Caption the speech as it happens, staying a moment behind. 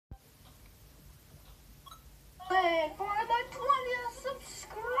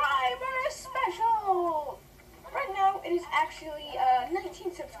It is actually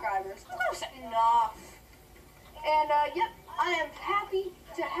 19 subscribers. Close enough. And yep, I am happy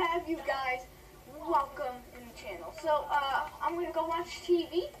to have you guys welcome in the channel. So I'm gonna go watch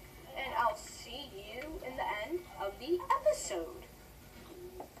TV, and I'll see you in the end of the episode.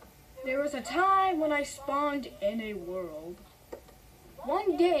 There was a time when I spawned in a world.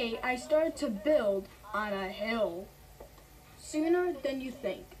 One day I started to build on a hill. Sooner than you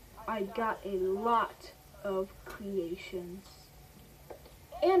think, I got a lot of creations.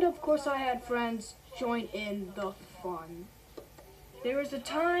 And of course I had friends join in the fun. There was a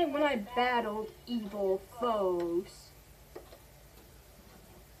time when I battled evil foes.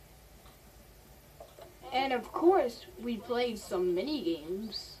 And of course we played some mini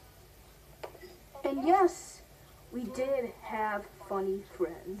games. And yes, we did have funny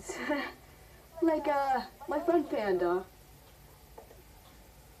friends. Like my friend Panda.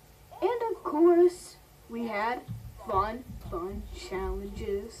 And of course, we had fun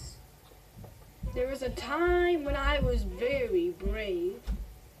challenges. There was a time when I was very brave.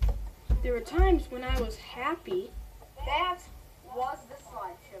 There were times when I was happy. That was the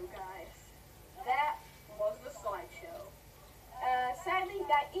slideshow, guys. That was the slideshow. Sadly,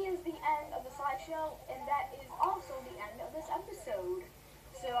 that is the end of the slideshow, and that is also the end of this episode.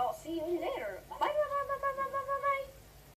 So I'll see you later.